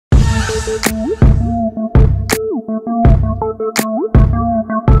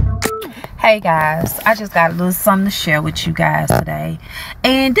Hey guys, I just got a little something to share with you guys today,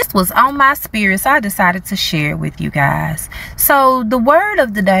 and this was on my spirit, so I decided to share it with you guys. So the word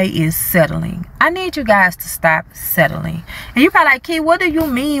of the day is settling. I need you guys to stop settling. And you're probably like, Key, what do you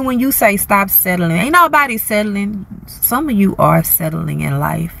mean when you say stop settling? Ain't nobody settling. Some of you are settling in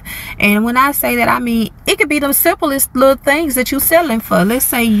life, and when I say that, I mean it could be the simplest little things that you're settling for. Let's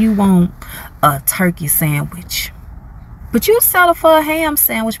say you want a turkey sandwich, but you settle for a ham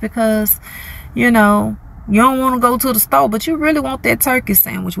sandwich because, you know, you don't want to go to the store, but you really want that turkey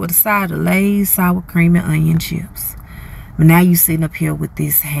sandwich with a side of Lay's, sour cream, and onion chips. But now you sitting up here with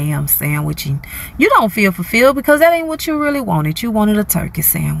this ham sandwich and you don't feel fulfilled because that ain't what you really wanted. You wanted a turkey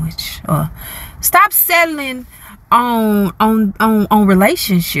sandwich. Stop settling on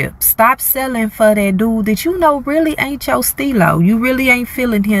relationships. Stop settling for that dude that you know really ain't your stilo. You really ain't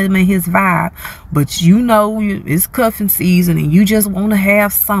feeling him and his vibe, but you know it's cuffing season and you just want to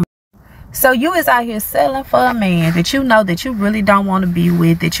have something. So you is out here settling for a man that you know that you really don't want to be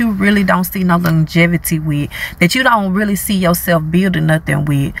with, that you really don't see no longevity with, that you don't really see yourself building nothing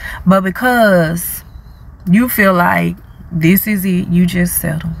with, but because you feel like this is it, you just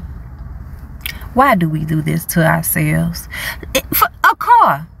settle. Why do we do this to ourselves? For a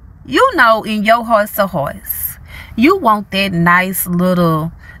car, you know, in your hearts of hearts, you want that nice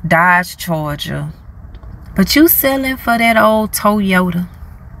little Dodge Charger, but you selling for that old Toyota,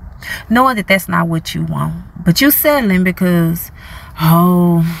 knowing that that's not what you want. But you settling because,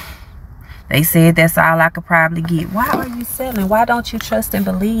 oh, they said that's all I could probably get. Why are you settling? Why don't you trust and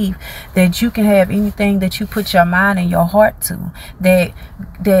believe that you can have anything that you put your mind and your heart to? That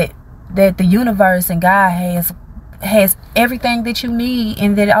the universe and God has everything that you need,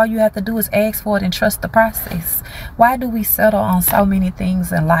 and that all you have to do is ask for it and trust the process. Why do we settle on so many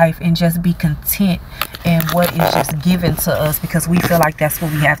things in life and just be content in what is just given to us because we feel like that's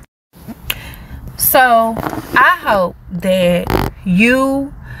what we have to? So I hope that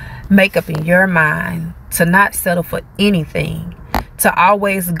you make up in your mind to not settle for anything, to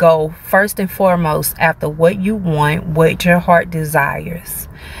always go first and foremost after what you want, what your heart desires.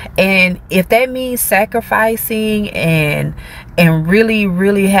 And if that means sacrificing and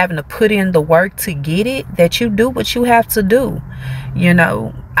really having to put in the work to get it, that you do what you have to do. You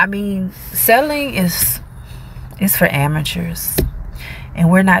know, I mean, settling is for amateurs. And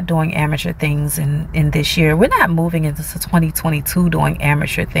we're not doing amateur things in this year. We're not moving into 2022 doing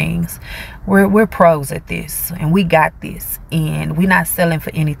amateur things. We're pros at this, and we got this, and we're not selling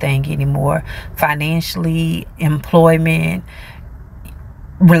for anything anymore. Financially, employment,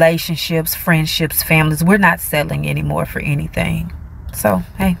 relationships, friendships, families, we're not settling anymore for anything. So,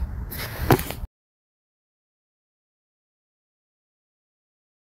 hey.